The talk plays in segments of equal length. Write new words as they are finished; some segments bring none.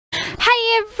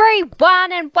Hi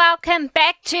everyone and welcome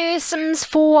back to Sims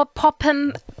 4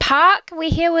 Popham Park. We're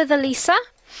here with Elisa,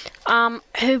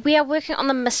 who we are working on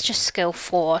the mischief skill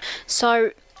for.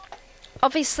 So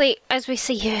obviously, as we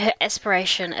see here, her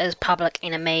aspiration is public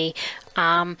enemy.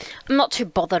 I'm not too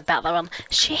bothered about that one.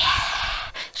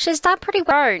 She's done pretty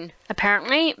well,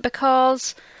 apparently,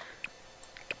 because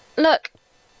look,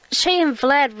 she and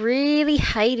Vlad really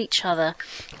hate each other.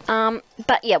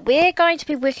 But yeah, we're going to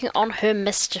be working on her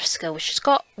mischief skill. She's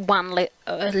got level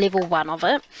 1 of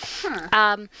it.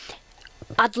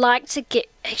 I'd like to get...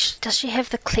 Actually, does she have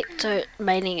the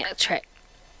kleptomaniac trait?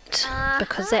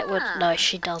 Because that would... No,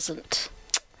 she doesn't.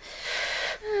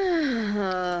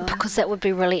 Because that would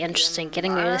be really interesting,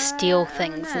 getting her to steal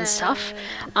things and stuff.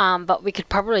 But we could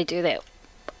probably do that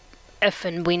if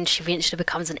and when she eventually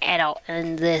becomes an adult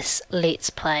in this Let's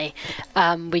Play.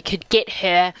 We could get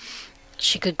her...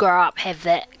 She could grow up, have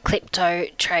that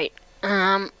klepto trait.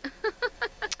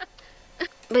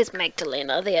 Where's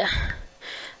Magdalena? There.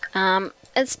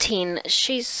 It's 10.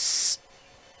 She's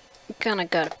gonna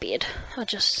go to bed. I'll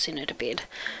just send her to bed.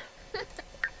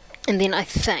 And then I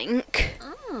think...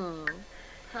 Oh,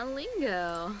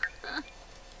 Palingo.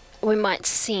 We might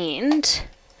send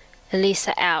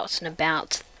Elisa out and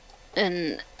about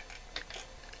in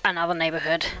another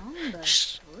neighbourhood.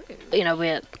 You know,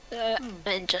 where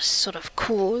and just sort of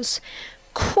cause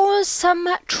some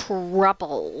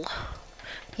trouble,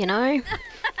 you know.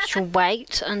 She'll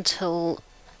wait until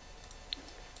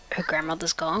her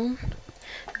grandmother's gone.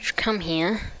 She'll come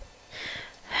here.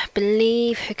 I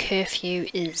believe her curfew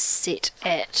is set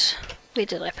at... Where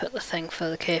did I put the thing for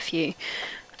the curfew?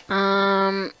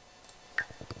 Where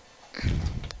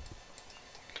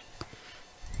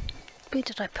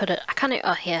did I put it? I can't...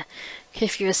 Oh, here.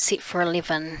 Curfew is set for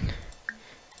 11.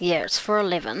 Yeah, it's for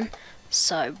 11.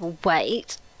 So, we'll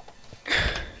wait.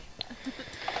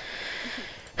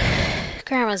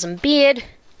 Grandma's in bed.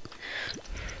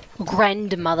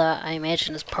 Grandmother, I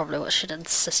imagine, is probably what she'd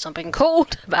insist on being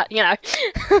called. But, you know.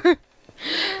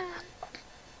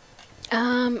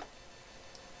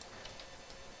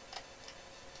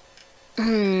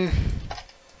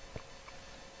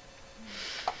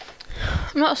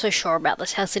 I'm not so sure about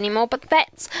this house anymore, but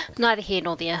that's neither here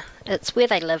nor there. It's where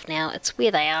they live now. It's where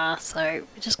they are, so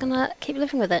we're just gonna keep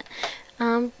living with it.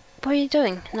 What are you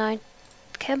doing? No,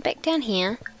 come back down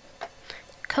here.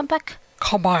 Come back.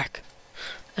 Come back.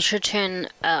 I should turn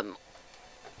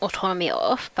autonomy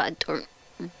off, but I don't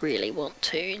really want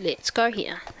to. Let's go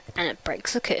here. And it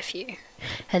breaks the curfew.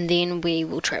 And then we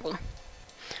will travel.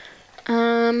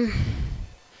 Where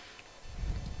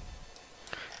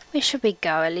should we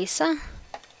go, Elisa?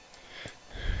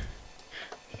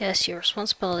 Yes, your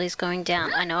responsibility is going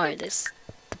down. I know, that's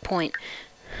the point.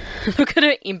 Look at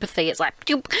her empathy. It's like,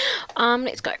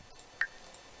 let's go.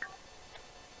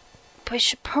 We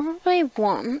should probably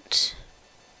want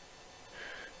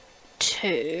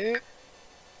to...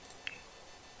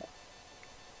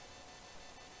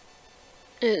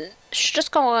 should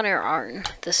just go on her own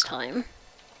this time.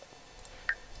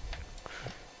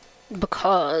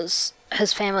 Because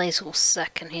his family's all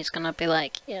sick and he's gonna be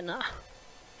like, yeah, no.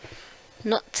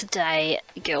 Not today,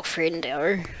 girlfriend,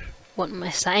 or what am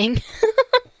I saying?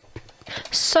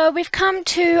 So we've come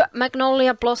to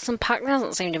Magnolia Blossom Park. There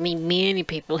doesn't seem to be many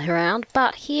people around,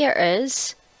 but here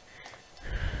is...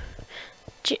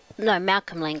 No,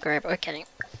 Malcolm Landgrab, okay.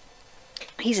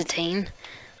 He's a teen.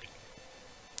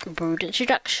 Rude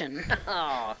introduction.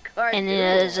 Oh, and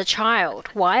it is a child.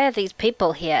 Why are these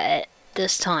people here at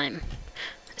this time?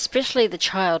 Especially the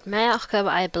child. Malcolm,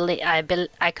 I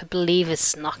could believe is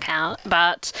snuck out,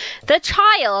 but the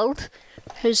child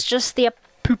who's just there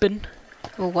pooping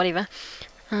or whatever.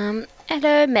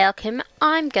 Hello, Malcolm.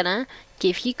 I'm gonna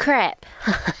give you crap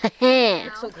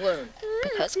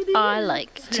because I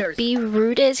like to be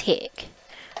rude as heck.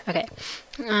 Okay.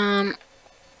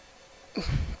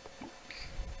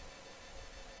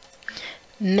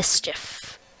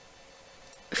 Mischief.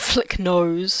 Flick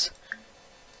nose.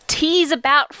 Tease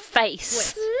about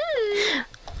face.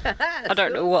 I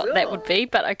don't know what that would be,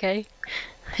 but okay.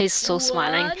 He's still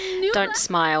smiling. Don't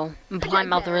smile. My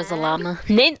mother is a llama.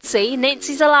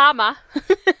 Nancy's a llama.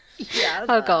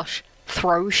 Oh gosh.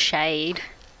 Throw shade.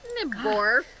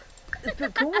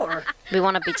 We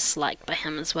want to be disliked by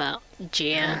him as well.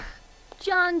 Yeah.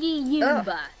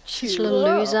 This little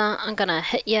loser, I'm gonna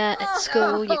hit you at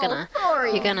school. You're gonna.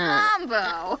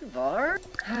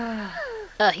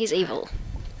 He's evil.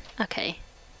 Okay.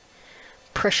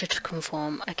 Pressure to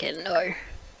conform. Okay, no.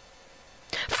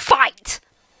 Fight!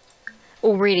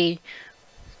 Already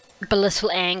belittle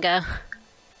anger.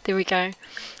 There we go.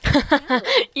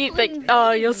 You think,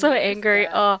 oh, you're so angry.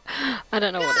 Oh, I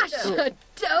don't know what it is.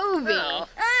 Adobe.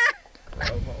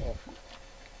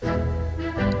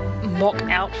 Mock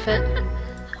outfit.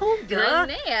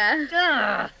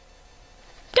 Linnea.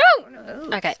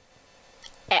 Don't! Okay.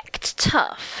 Act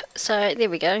tough. So, there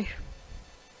we go.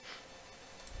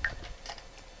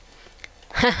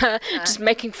 Just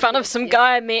making fun of some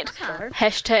guy I met.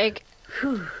 Hashtag.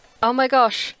 Oh my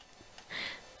gosh.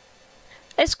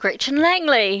 It's Gretchen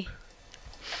Langley.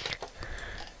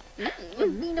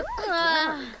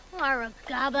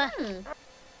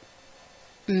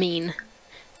 Mean.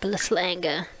 Belittle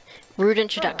anger. Rude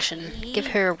introduction. Give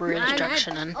her a rude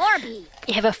introduction and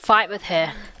you have a fight with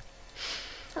her.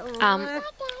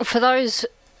 For those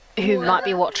who might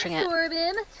be watching it,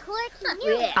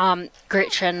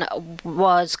 Gretchen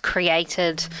was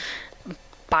created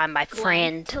by my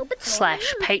friend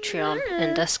slash Patreon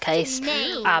in this case,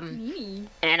 and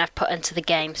I've put into the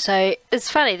game. So it's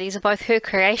funny, these are both her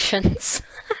creations.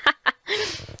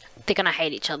 They're gonna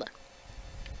hate each other.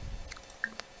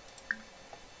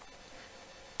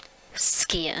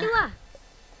 Scare.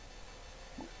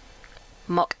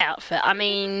 Mock outfit. I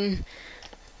mean,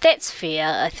 that's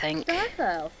fair, I think.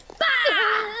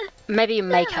 Maybe a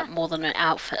makeup more than an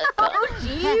outfit, but...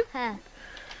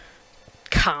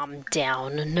 Calm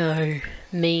down, no.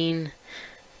 Mean.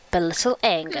 Belittle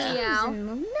anger.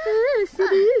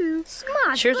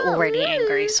 She was already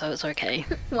angry, so it's okay.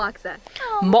 Mock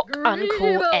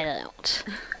uncool adult.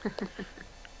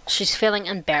 She's feeling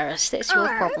embarrassed. That's your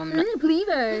problem.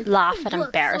 Laugh at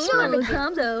embarrassment.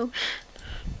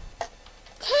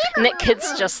 And that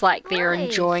kid's just like they're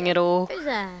enjoying it all.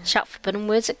 Shout forbidden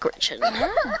words at Gretchen.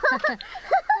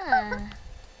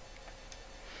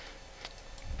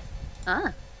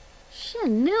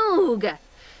 Shanoog.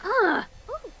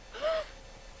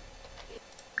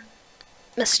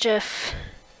 Mischief.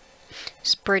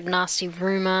 Spread nasty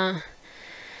rumour.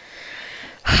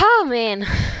 Oh man.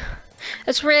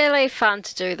 It's really fun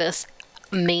to do this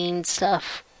mean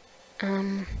stuff.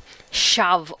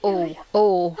 Shove.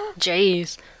 Oh,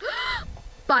 jeez.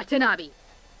 Batanabi.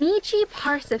 Nichi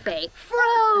Parsife.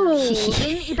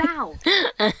 Frozen bow.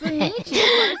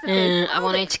 I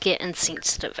wanted to get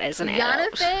insensitive as an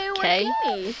adult. Okay?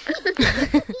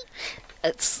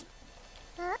 It's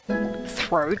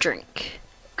throw drink.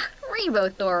 Rainbow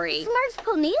Thory.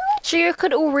 So you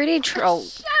could already troll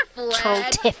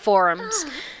Tiff forums.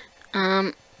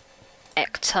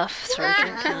 Act tough, throw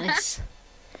drink, nice.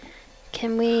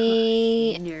 Can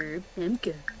we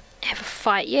have a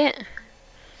fight yet?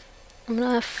 I'm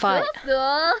gonna fight.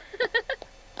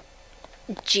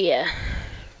 Gia.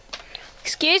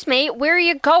 Excuse me, where are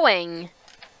you going?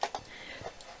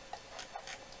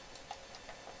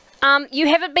 You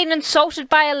haven't been insulted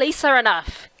by Elisa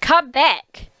enough. Come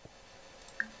back.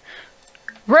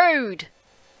 Rude.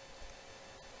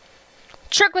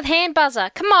 Trick with hand buzzer.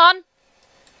 Come on.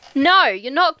 No,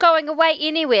 you're not going away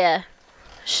anywhere.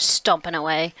 She's stomping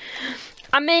away.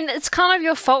 I mean, it's kind of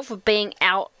your fault for being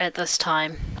out at this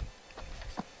time.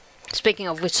 Speaking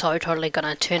of, we're so totally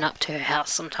gonna turn up to her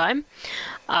house sometime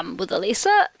with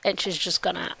Elisa, and she's just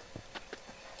gonna...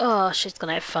 Oh, she's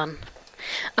gonna have fun.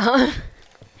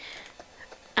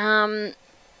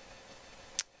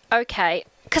 Okay.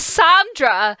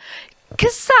 Cassandra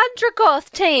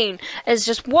Goth Teen is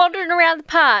just wandering around the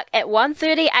park at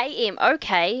 1:30 AM.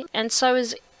 Okay, and so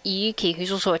is Yuki,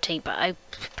 who's also a teen, but I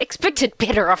expected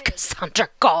better of Cassandra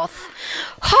Goth.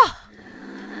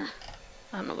 I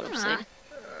don't know what I'm saying.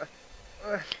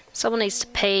 Someone needs to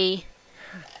pee.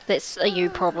 That's a you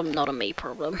problem, not a me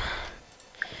problem.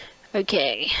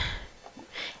 Okay.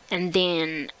 And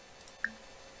then...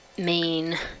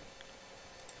 Mean...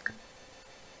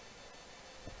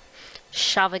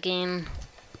 Shove again.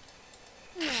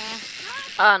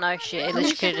 Oh no, she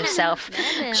electrocuted herself.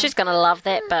 She's gonna love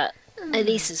that, but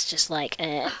Elisa's just like,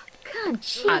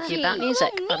 argue about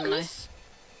music. I don't know.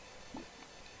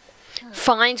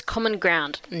 Find common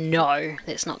ground. No,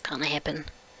 that's not gonna happen.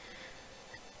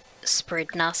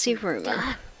 Spread nasty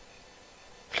rumour.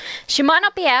 She might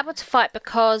not be able to fight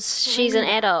because she's an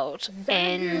adult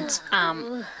and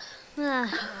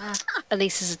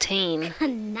Elisa's a teen.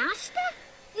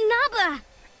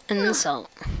 Insult.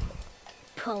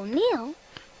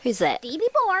 Who's that?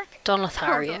 Don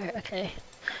Lothario. Okay.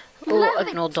 Or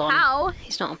ignore Don.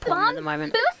 He's not important at the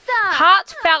moment.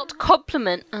 Heartfelt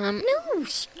compliment.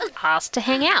 Asked to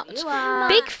hang out.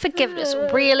 Big forgiveness.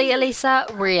 Really, Elisa?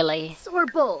 Really?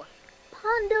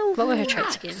 What were her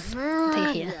traits again?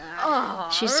 They're here.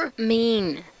 She's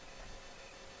mean.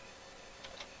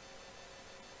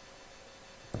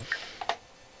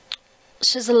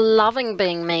 She's loving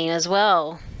being mean as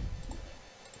well.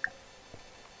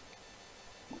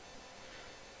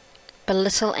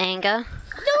 Belittle anger.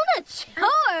 Don't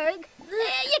chug.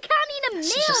 You can't eat a meal.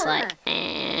 She's just like,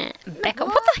 back up.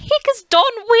 What the heck is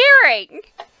Dawn wearing?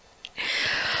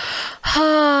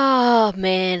 Oh,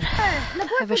 man.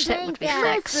 I wish that would be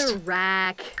fixed.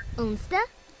 Rack. Unsta?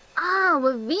 Ah,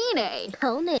 Wavine.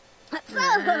 Pony.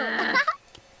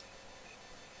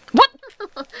 What?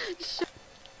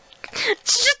 She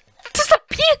just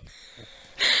disappeared.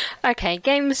 Okay,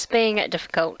 game's being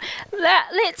difficult.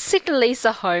 Let's send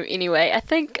Lisa home anyway. I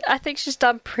think she's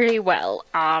done pretty well.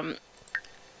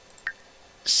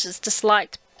 She's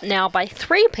disliked now by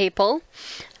 3 people.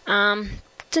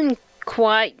 Didn't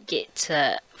quite get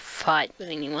to fight with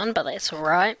anyone, but that's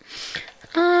alright.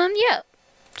 Yeah,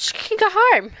 she can go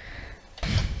home.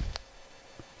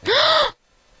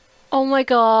 Oh my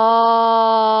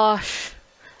gosh.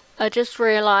 I just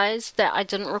realised that I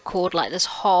didn't record like this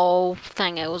whole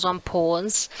thing. It was on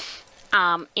pause.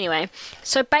 Anyway,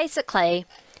 so basically,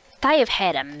 they have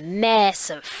had a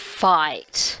massive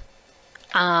fight.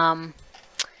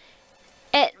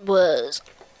 It was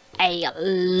a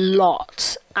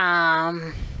lot.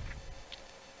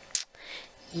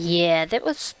 Yeah,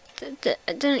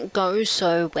 it didn't go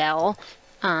so well.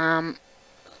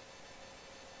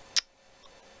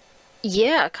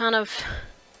 Yeah, kind of.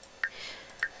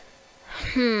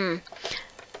 I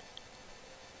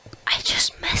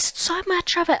just missed so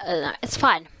much of it. It's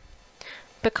fine.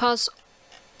 Because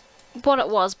what it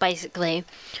was basically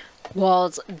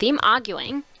was them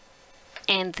arguing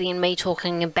and then me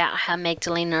talking about how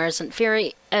Magdalena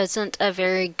isn't a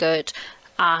very good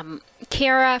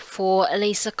carer for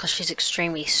Elisa because she's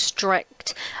extremely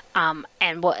strict, and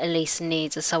what Elisa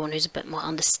needs is someone who's a bit more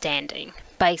understanding,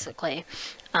 basically.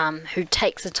 Who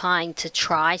takes the time to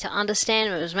try to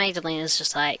understand. Whereas Magdalena's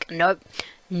just like, nope,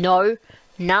 no,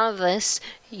 none of this,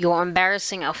 you're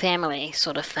embarrassing our family,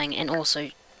 sort of thing. And also,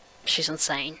 she's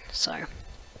insane, so,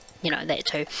 you know, that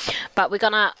too. But we're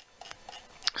gonna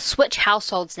switch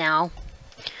households now,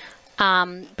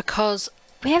 because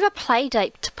we have a play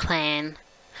date to plan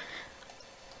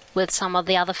with some of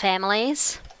the other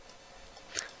families.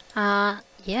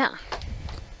 Yeah.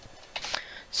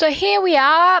 So here we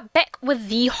are, back with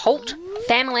the Holt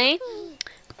family.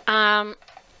 No.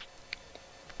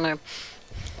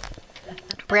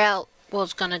 Brow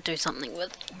was gonna do something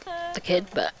with the kid,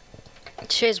 but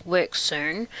she has work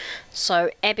soon. So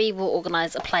Abby will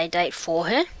organise a play date for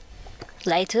her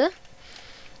later.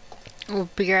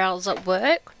 Brow's at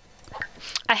work.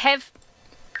 I have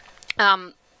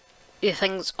the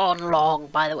things on long,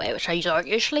 by the way, which I don't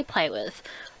usually play with.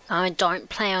 I don't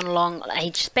play on long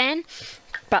age span.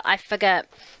 But I figure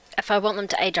if I want them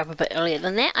to age up a bit earlier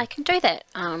than that, I can do that,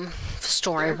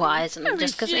 story-wise, and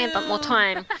just gives me a bit more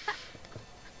time,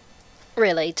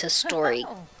 really, to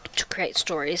create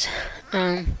stories.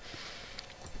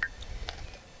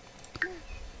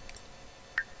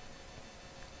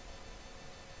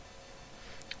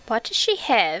 What does she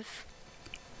have?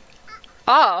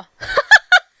 Oh!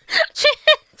 She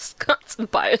has got some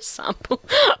biosample.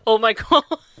 Oh my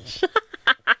gosh.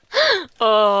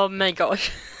 Oh my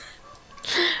gosh.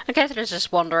 Catherine's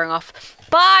just wandering off.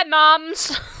 Bye,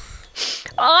 mums!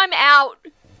 I'm out!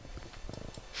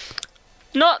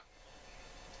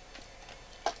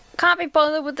 Can't be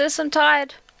bothered with this, I'm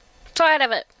tired. Tired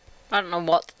of it. I don't know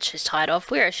what she's tired of.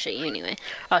 Where is she anyway?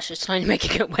 Oh, she's trying to make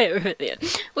her way over there.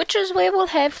 Which is where we'll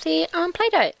have the play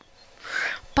date.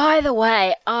 By the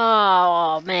way,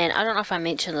 oh man, I don't know if I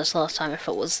mentioned this last time, if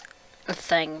it was a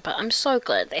thing, but I'm so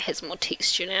glad that it has more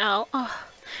texture now. Oh,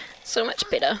 so much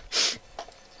better.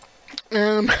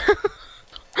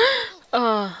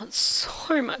 Oh, it's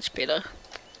so much better.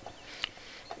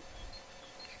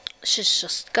 She's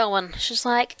just going. She's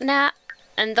like, nah.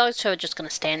 And those two are just going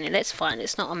to stand there. That's fine.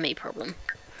 It's not a me problem.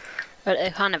 But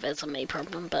it kind of is a me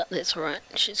problem, but that's alright.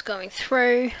 She's going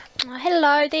through. Oh,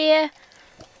 hello there.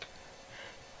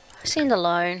 Send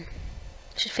alone.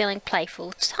 She's feeling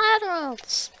playful. Tired.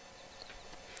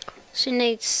 She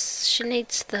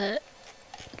needs the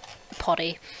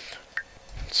potty.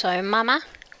 So Mama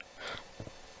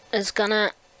is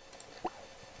gonna.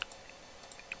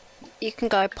 You can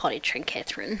go potty train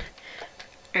Catherine,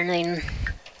 and then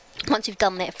once you've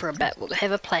done that for a bit, we'll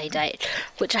have a play date,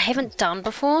 which I haven't done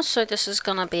before. So this is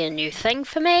gonna be a new thing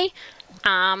for me.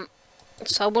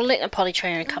 So we'll let the potty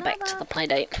trainer come back to the play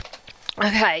date.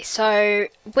 Okay, so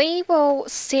we will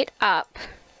set up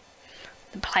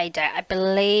the play date. I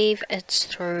believe it's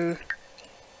through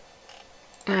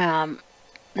the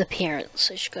parents.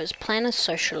 So she goes plan a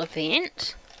social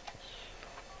event.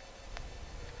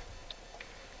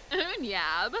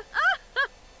 Unyab.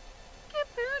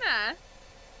 Kipuna.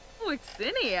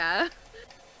 Wixinia.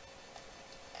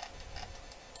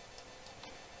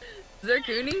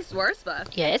 Zerkuni Swarspa.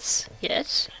 Yes,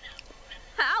 yes.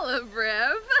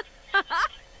 Halabriv.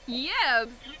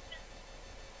 Yebs.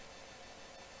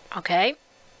 Okay.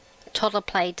 Toddler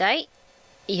play date.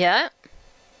 Yeah.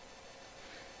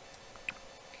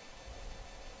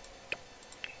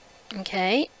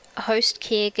 Okay. Host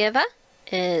caregiver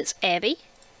is Abby.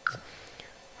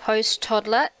 Host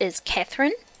toddler is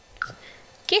Catherine.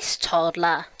 Guest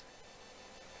toddler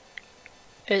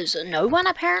is no one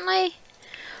apparently.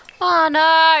 Oh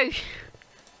no!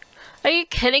 Are you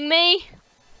kidding me?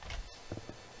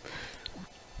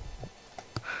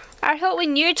 I thought we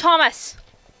knew Thomas.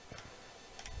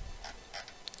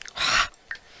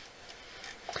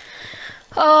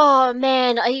 Oh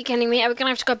man, are you kidding me? Are we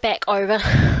gonna have to go back over?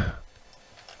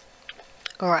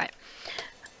 Alright.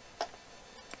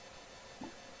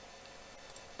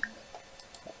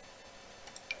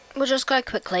 We'll just go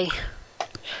quickly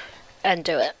and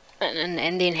do it.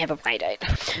 And then have a play date.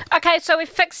 Okay, so we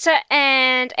fixed it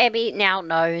and Abby now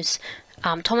knows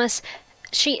Thomas.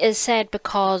 She is sad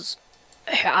because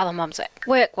her other mum's at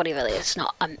work, whatever. That's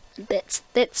not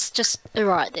that's just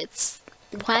right. That's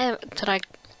why did I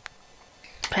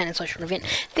plan a social event?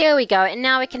 There we go, and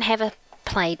now we can have a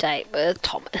play date with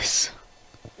Thomas.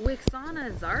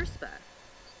 Wixana Zarspa.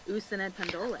 Usaned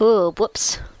Pandole. Oh,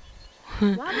 whoops.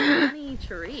 Wadani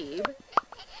Charib.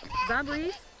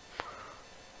 Zabris.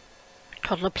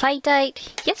 Toddler play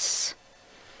date, yes.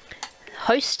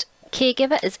 Host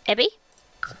caregiver is Abby.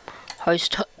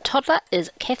 Host toddler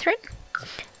is Catherine.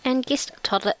 And guest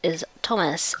toddler is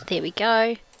Thomas. There we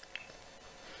go.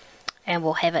 And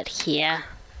we'll have it here.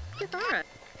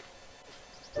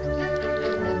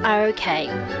 Okay.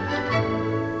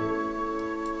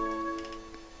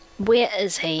 Where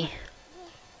is he?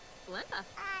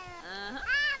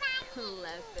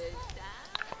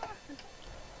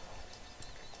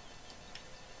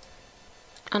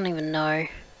 I don't even know.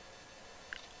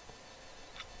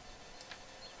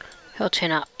 He'll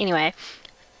turn up. Anyway.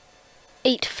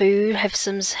 Eat food, have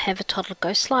Sims, have a toddler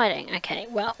go sliding. Okay,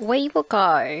 well, we will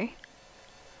go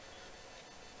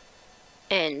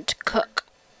and cook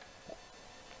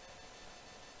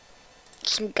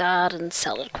some garden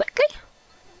salad quickly.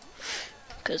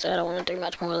 Because I don't want to do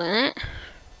much more than that.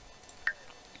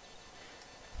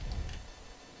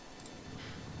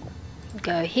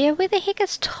 Go here. Where the heck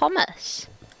is Thomas?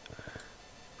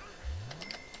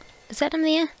 Is that him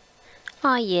there?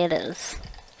 Oh yeah, it is.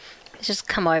 He's just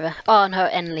come over. Oh no,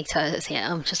 and Lito is here.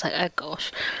 I'm just like, oh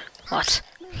gosh. What?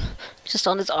 Just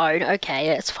on his own. Okay,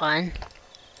 that's fine.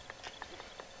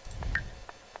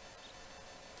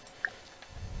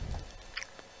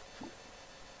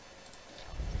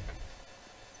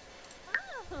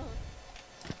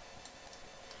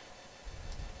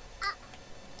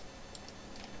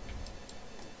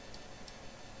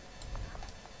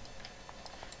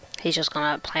 He's just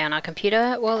gonna play on our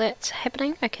computer while that's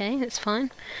happening. Okay, that's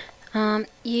fine.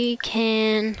 You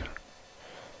can...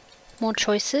 More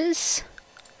choices.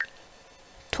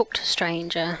 Talk to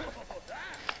stranger.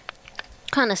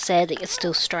 Kinda sad that you're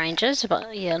still strangers,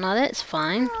 but yeah, no, that's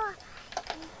fine.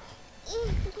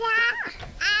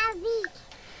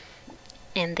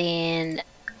 And then...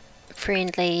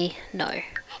 Friendly, no.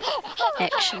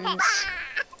 Actions,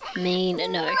 mean,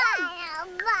 no.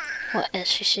 What is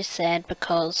she? She's sad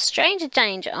because stranger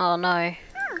danger. Oh no.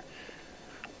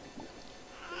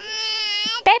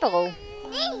 Babble.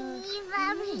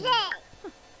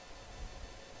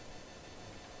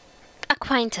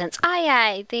 Acquaintance. Aye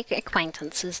aye, they're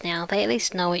acquaintances now. They at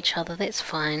least know each other. That's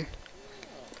fine.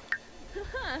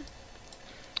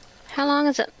 How long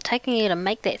is it taking you to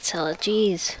make that salad?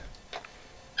 Jeez.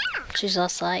 She's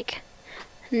just like,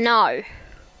 no.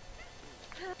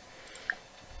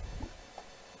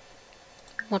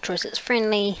 More choices.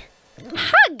 Friendly.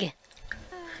 Hug!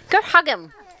 Go hug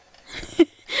him.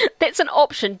 That's an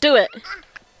option. Do it.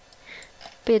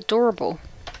 Be adorable.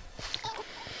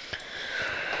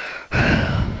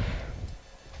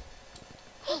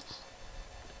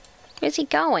 Where's he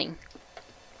going?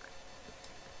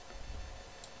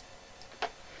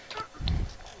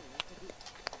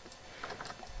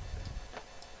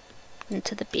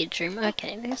 Into the bedroom.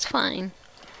 Okay, that's fine.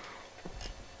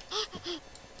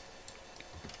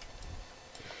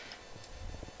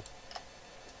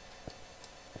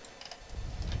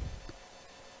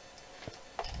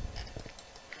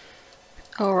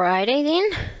 Alrighty then.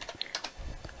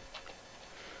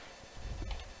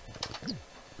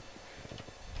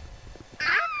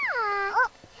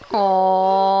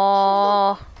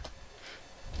 Aww.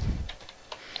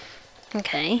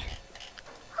 okay.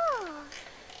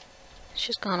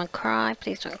 She's gonna cry.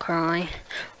 Please don't cry.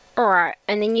 Alright,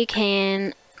 and then you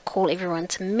can call everyone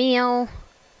to meal.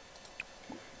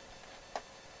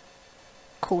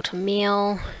 Call to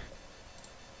meal.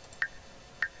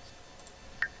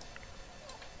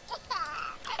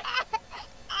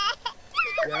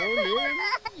 Down in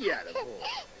Yadabo.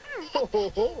 Ho ho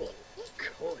ho.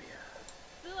 Koya.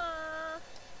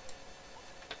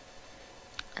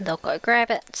 And they'll go grab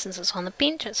it. Since it's on the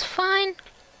bench, it's fine.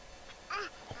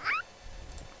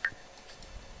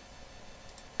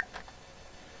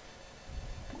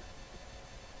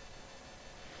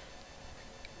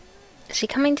 Is he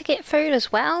coming to get food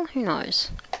as well? Who knows?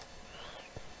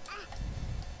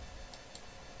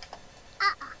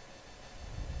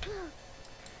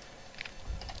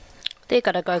 They're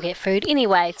gonna go get food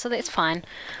anyway, so that's fine.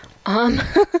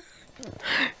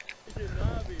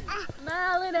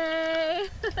 Melanie!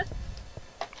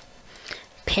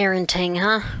 Parenting,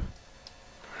 huh?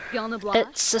 You on the block?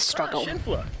 It's a struggle.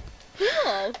 Shinfla.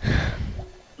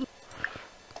 Cool.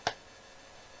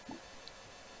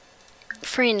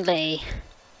 Friendly.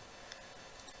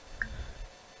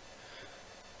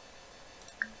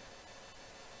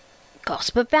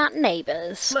 Gossip about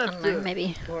neighbours. I don't know,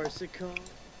 maybe. Parsicon.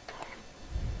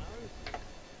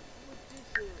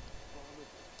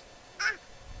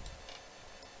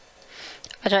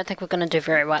 I don't think we're going to do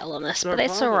very well on this, but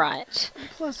that's alright.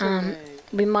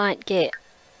 We might get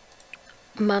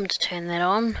Mum to turn that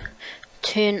on.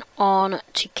 Turn on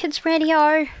to kids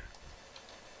radio.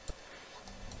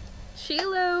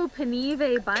 Chilo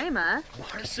Panive Baima.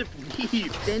 Marsip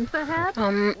Neve. Binfahep.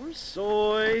 Or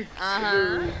soy.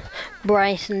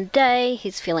 Brighton day.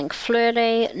 He's feeling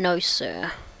flirty. No,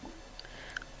 sir.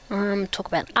 Talk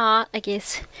about art, I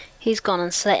guess. He's gone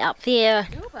and sat up there.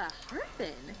 Yoba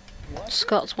Harpin.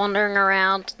 Scott's wandering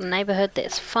around the neighbourhood.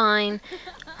 That's fine.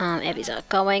 Abby's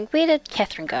outgoing. Where did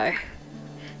Catherine go?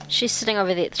 She's sitting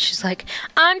over there. She's like,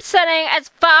 I'm sitting as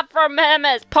far from him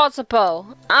as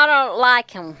possible. I don't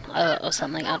like him. Or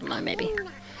something. I don't know, maybe.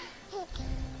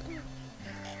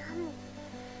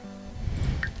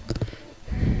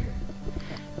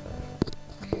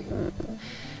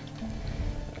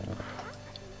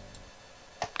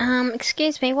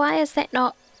 Excuse me, why is that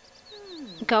not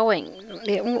going?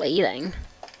 They're all eating.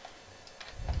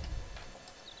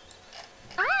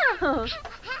 Oh!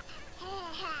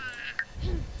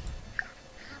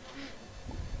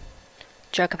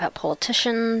 Joke about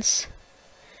politicians.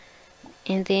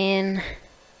 And then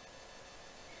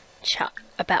chat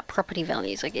about property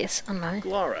values, I guess. I don't know.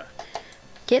 Glara.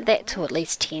 Get that to at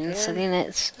least 10, so then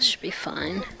it should be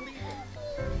fine.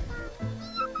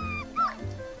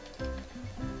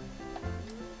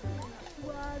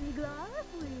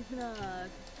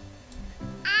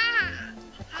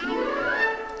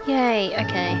 Yay,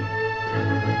 okay.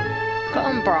 Got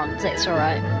on bronze, that's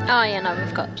alright. Oh yeah, no,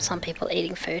 we've got some people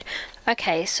eating food.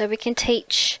 Okay, so we can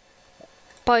teach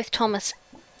both Thomas...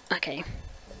 Okay.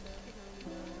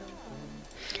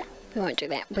 We won't do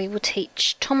that. We will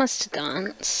teach Thomas to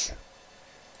dance.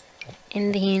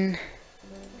 And then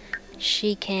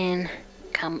she can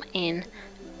come and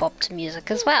bop to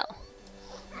music as well.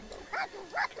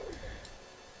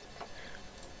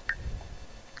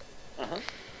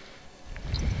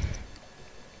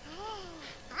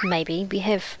 Maybe. We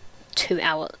have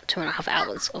 2.5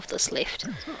 hours of this left.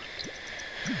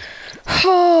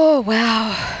 Oh,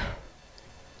 wow.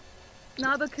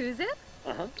 Nabakuzip?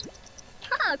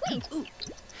 Ah, great. Ooh.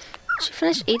 She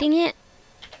finished eating it?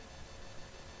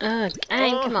 Oh,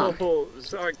 gang, come on.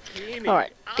 Zarkini.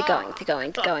 Alright,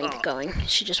 they're going.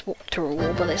 She just walked through a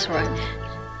wall, but that's alright.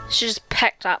 She just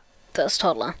picked up this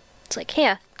toddler. It's like,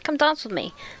 here, come dance with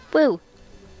me. Woo.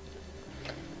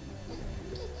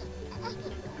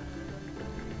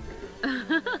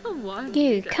 What?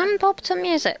 You, come bob to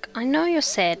music. I know you're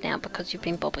sad now because you've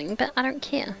been bobbing, but I don't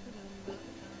care.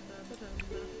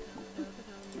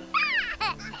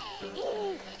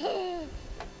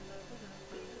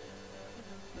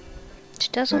 She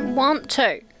doesn't want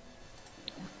to.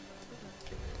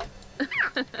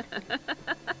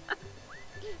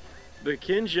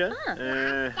 Bekinja.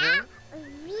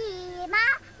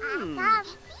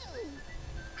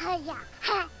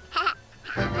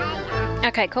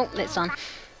 Okay, cool, that's done.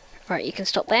 Right, you can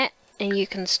stop that, and you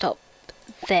can stop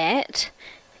that,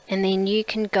 and then you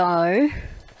can go...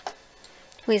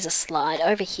 Where's a slide?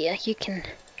 Over here. You can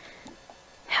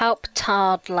help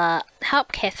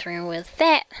Catherine with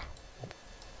that.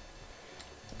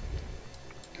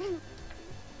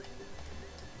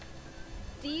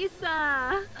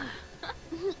 Disa!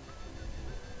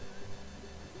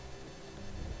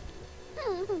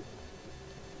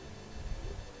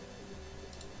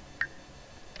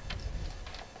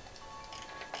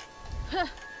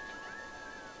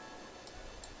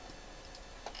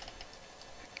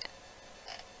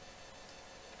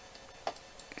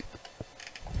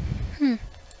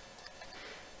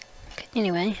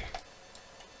 Anyway.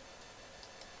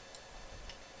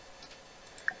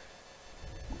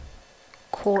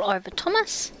 Call over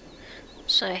Thomas.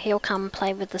 So he'll come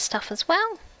play with the stuff as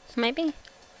well. Maybe.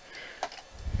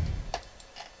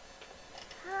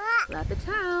 Wrap a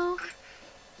towel.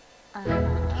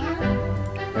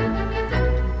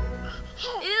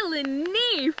 Ill and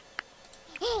neef.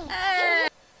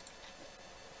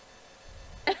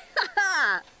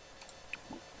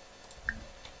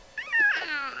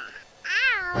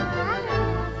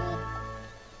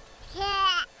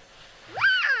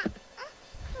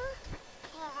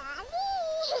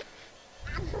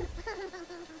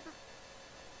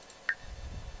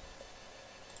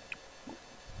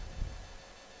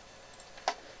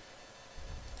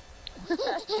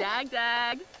 Dag,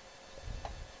 dag.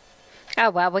 Oh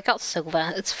well, we got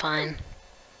silver. It's fine.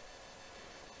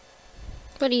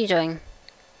 What are you doing?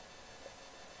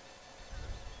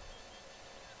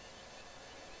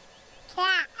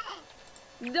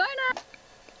 Donut.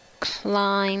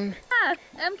 Climb.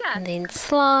 MCAT. And then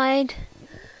slide.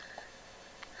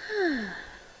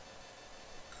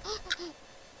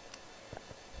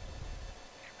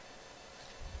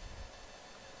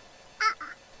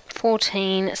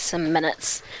 Some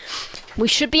minutes. We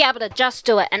should be able to just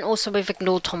do it, and also we've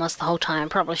ignored Thomas the whole time.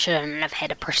 Probably shouldn't have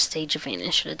had a prestige event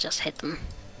and should have just had them.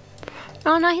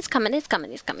 Oh no, he's coming, he's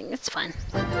coming, he's coming. It's fine.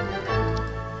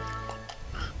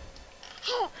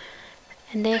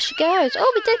 And there she goes.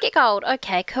 Oh, we did get gold.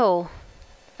 Okay, cool.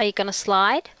 Are you gonna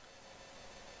slide?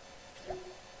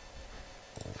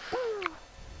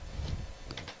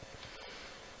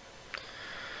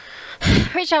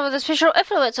 Reach out with a special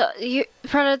influence. You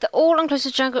promoted the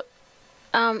all-inclusive jungle.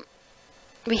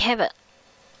 We have it.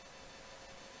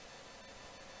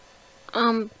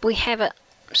 We have it.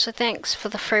 So thanks for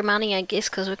the free money, I guess,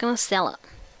 because we're gonna sell it.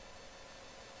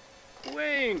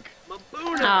 Wink!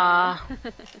 Maboona! Ah.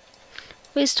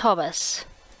 Where's Thomas?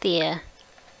 There.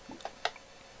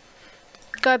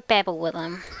 Go babble with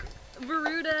him.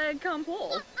 Veruda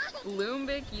Kampol.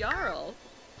 Lumbik Jarl.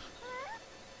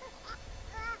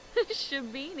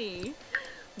 Shabini.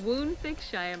 Woonfik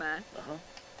Shayama.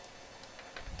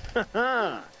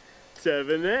 Haha!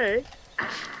 7A!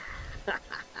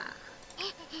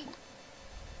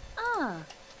 Ah.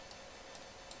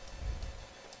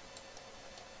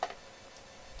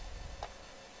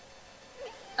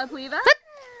 Apliva?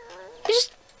 He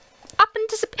just up and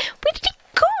disappeared. Where did he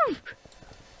go?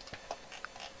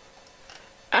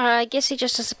 I guess he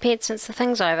just disappeared since the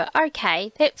thing's over.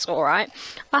 Okay, that's alright.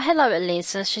 Oh, hello,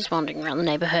 Elisa. She's wandering around the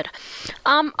neighbourhood.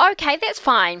 Okay, that's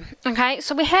fine. Okay,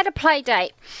 so we had a play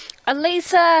date.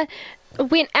 Elisa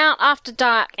went out after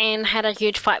dark and had a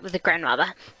huge fight with the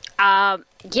grandmother.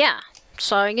 Yeah.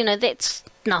 So, you know, that's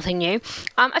nothing new.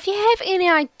 If you have any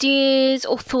ideas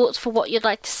or thoughts for what you'd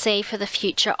like to see for the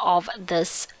future of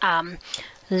this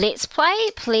Let's Play,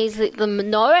 please let them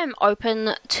know. I'm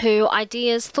open to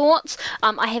ideas, thoughts.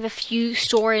 I have a few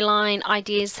storyline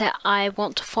ideas that I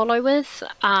want to follow with,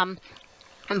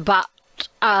 but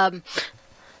I'm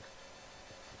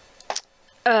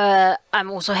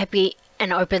also happy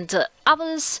and open to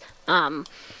others.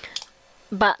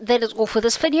 But that is all for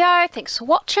this video. Thanks for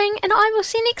watching, and I will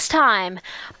see you next time.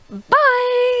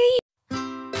 Bye!